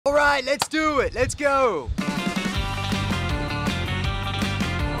right, let's do it. Let's go.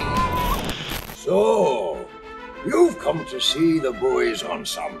 So, you've come to see the boys on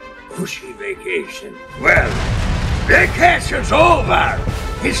some cushy vacation. Well, vacation's over.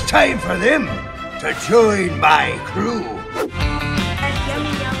 It's time for them to join my crew.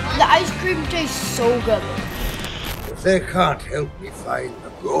 The ice cream tastes so good. If they can't help me find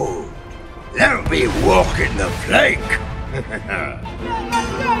the gold, they'll be walking the plank. Do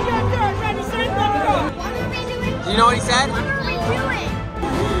you know what he said? What are we doing?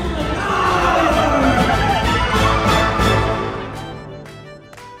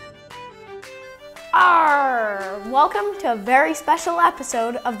 Welcome to a very special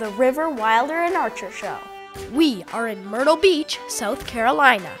episode of the River, Wilder, and Archer Show. We are in Myrtle Beach, South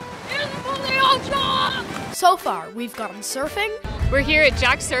Carolina. So far, we've gone surfing. We're here at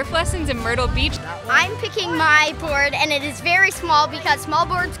Jack's Surf Lessons in Myrtle Beach. I'm picking my board, and it is very small because small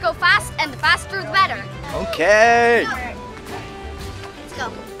boards go fast, and the faster the better. Okay. Let's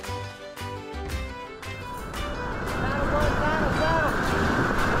go.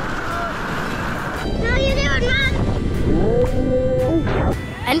 How you doing, Mom?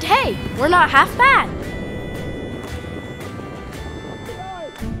 And hey, we're not half bad.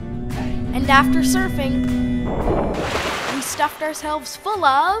 And after surfing, we stuffed ourselves full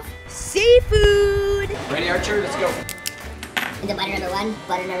of seafood. Ready, Archer? Let's go. The butter number 1,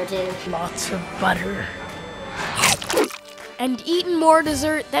 butter number 2. Lots of butter. And eaten more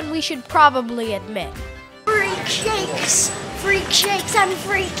dessert than we should probably admit. Freak shakes! Freak shakes, I'm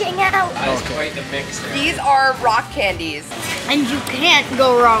freaking out! That is quite the mix there. These are rock candies. And you can't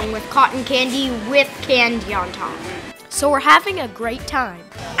go wrong with cotton candy with candy on top. So we're having a great time.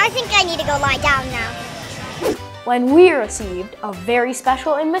 I think I need to go lie down now. When we received a very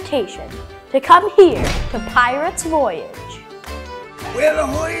special invitation to come here to Pirates Voyage. Well,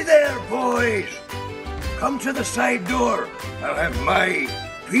 ahoy there, boys. Come to the side door. I'll have my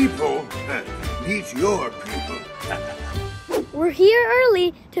people meet your people. We're here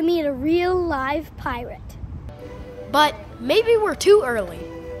early to meet a real live pirate. But maybe we're too early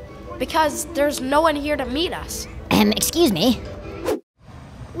because there's no one here to meet us. Excuse me?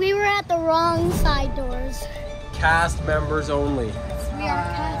 We were at the wrong side doors. Cast members only. We are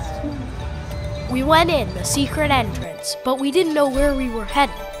cast members. We went in the secret entrance, but we didn't know where we were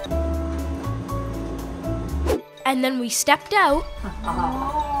headed. And then we stepped out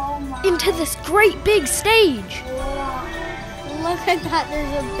into this great big stage. Look at that,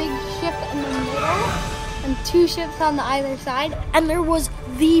 there's a big ship in the middle and 2 ships on the either side. And there was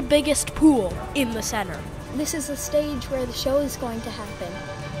the biggest pool in the center. This is the stage where the show is going to happen.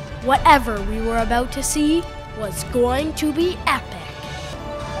 Whatever we were about to see was going to be epic.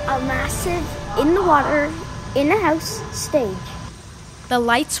 A massive, in the water, in a house stage. The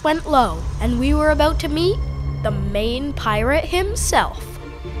lights went low, and we were about to meet the main pirate himself,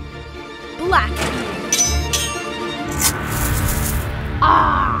 Blackbeard.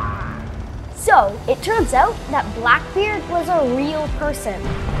 So, it turns out that Blackbeard was a real person.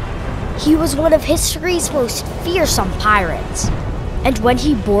 He was one of history's most fearsome pirates. And when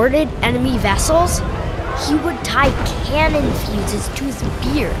he boarded enemy vessels, he would tie cannon fuses to his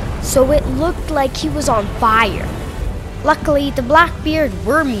beard, so it looked like he was on fire. Luckily, the Blackbeard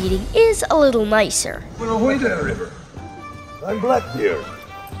we're meeting is a little nicer. Well, ahoy there, River. I'm Blackbeard.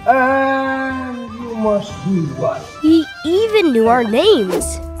 And you must be what? He even knew our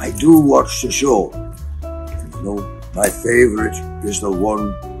names. I do watch the show. And you know, my favorite is the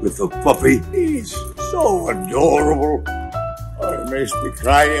one with the puppy. He's so adorable. It makes me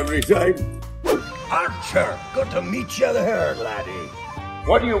cry every time. Archer, good to meet you there, laddie.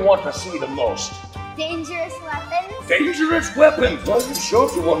 What do you want to see the most? Dangerous weapons. Dangerous weapons. Well, you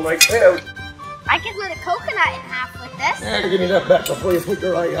showed you one right there. I could split a coconut in half with this. Give me that back before you put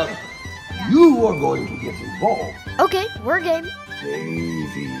your eye out. You are going to get involved. Okay, we're game.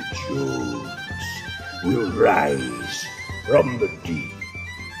 Davy Jones will rise from the deep.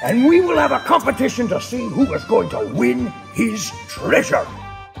 And we will have a competition to see who is going to win his treasure.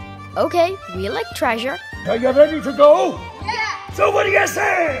 Okay, we like treasure. Are you ready to go? Yeah. So what do you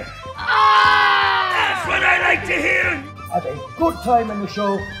say? That's what I like to hear. Have a good time in the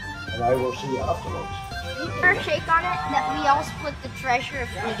show, and I will see you afterwards. First shake on it that we all split the treasure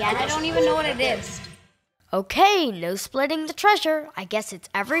if we get it. I don't even know what it is. Okay, no splitting the treasure. I guess it's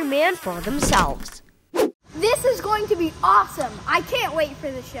every man for themselves. This is going to be awesome. I can't wait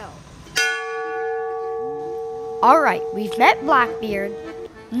for the show. All right, we've met Blackbeard.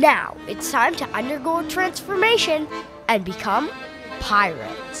 Now it's time to undergo a transformation and become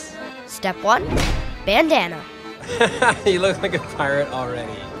pirates. Step 1, bandana. You look like a pirate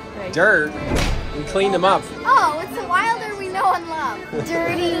already. Dirt? We cleaned them up. Oh, it's the Wilder we know and love.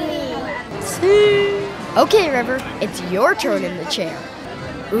 Dirty. Okay, River, it's your turn in the chair.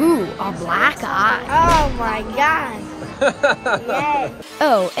 Ooh, a black eye. Oh my god. Yay.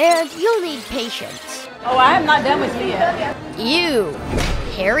 Oh, and you'll need patience. Oh, I am not done with you yet. Ew,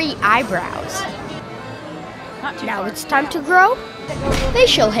 hairy eyebrows. Not too Now far. it's time to grow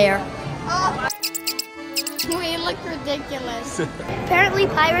facial hair. We look ridiculous. Apparently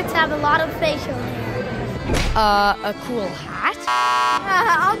pirates have a lot of facial hair. A cool hat.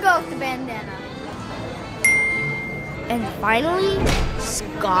 I'll go with the bandana. And finally,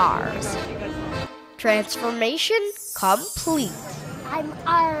 scars. Transformation complete. I'm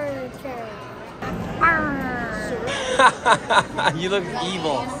Arthur. You look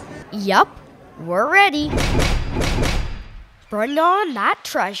evil. Yup, we're ready. Bring on that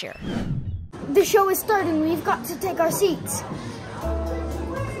treasure. The show is starting. We've got to take our seats.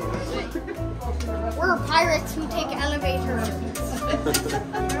 We're pirates who take elevators.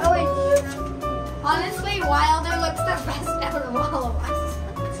 Honestly, Wilder looks the best out of all of us.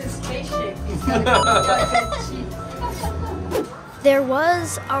 It's his spaceship. There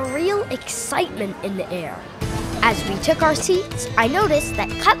was a real excitement in the air. As we took our seats, I noticed that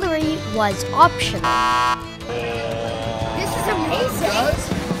cutlery was optional. This is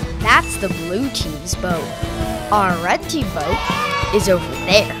amazing. That's the blue team's boat. Our red team boat is over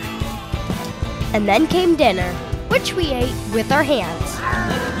there. And then came dinner, which we ate with our hands.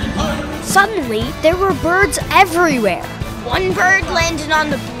 Suddenly, there were birds everywhere. One bird landed on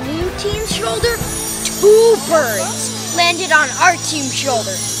the blue team's shoulder. 2 birds landed on our team's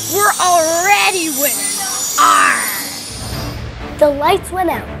shoulder. We're already winning. Arr! The lights went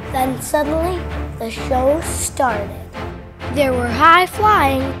out. Then suddenly, the show started. There were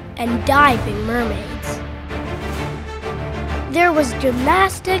high-flying and diving mermaids. There was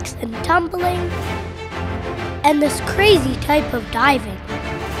gymnastics and tumbling, and this crazy type of diving.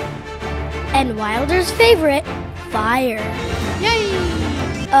 And Wilder's favorite, fire. Yay!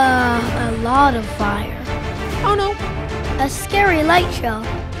 A lot of fire. Oh no. A scary light show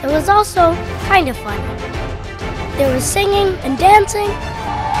that was also kind of funny. There was singing and dancing,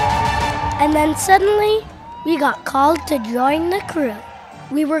 and then suddenly we got called to join the crew.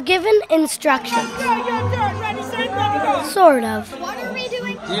 We were given instructions. Sort of. What are we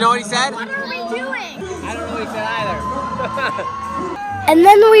doing? Do you know what he said? What are we doing? I don't know what he said either. And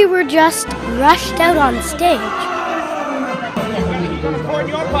then we were just rushed out on stage. Pour in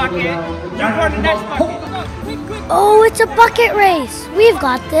your pocket. You pour in the next bucket. Oh, it's a bucket race. We've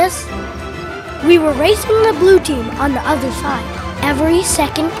got this. We were racing the blue team on the other side. Every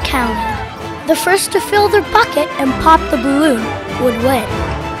second counted. The first to fill their bucket and pop the balloon would win.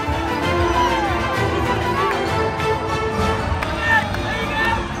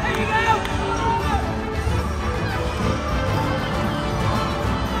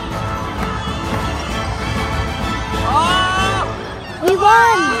 We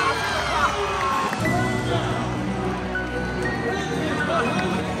won!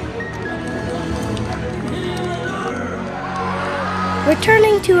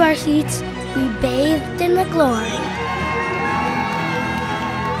 Returning to our seats, we bathed in the glory.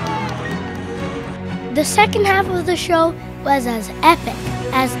 The second half of the show was as epic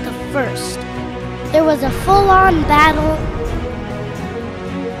as the first. There was a full-on battle,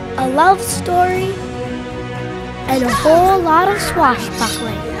 a love story, and a whole lot of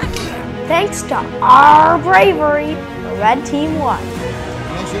swashbuckling. Thanks to our bravery, the red team won.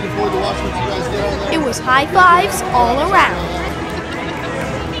 It was high fives all around.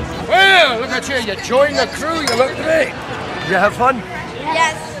 Well, look at you. You joined the crew. You look great. Did you have fun?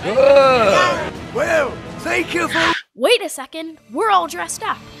 Yes. Good. Well, thank you for... Wait a second, we're all dressed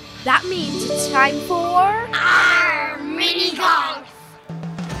up. That means it's time for... Our mini golf.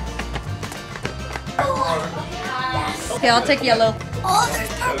 Okay, I'll take yellow. Oh, there's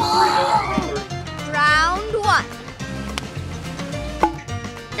purple. Round 1.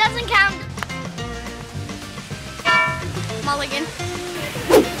 Doesn't count. Mulligan.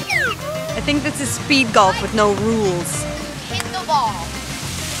 I think this is speed golf with no rules. Hit the ball.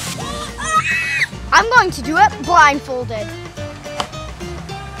 I'm going to do it blindfolded.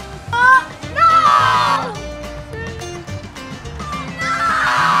 No!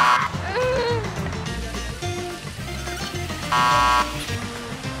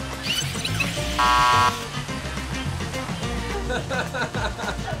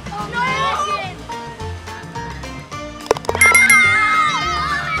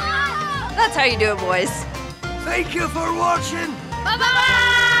 That's how you do it, boys. Thank you for watching. Bye-bye!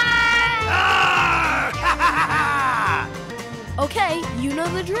 Okay, you know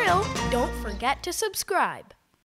the drill. Don't forget to subscribe.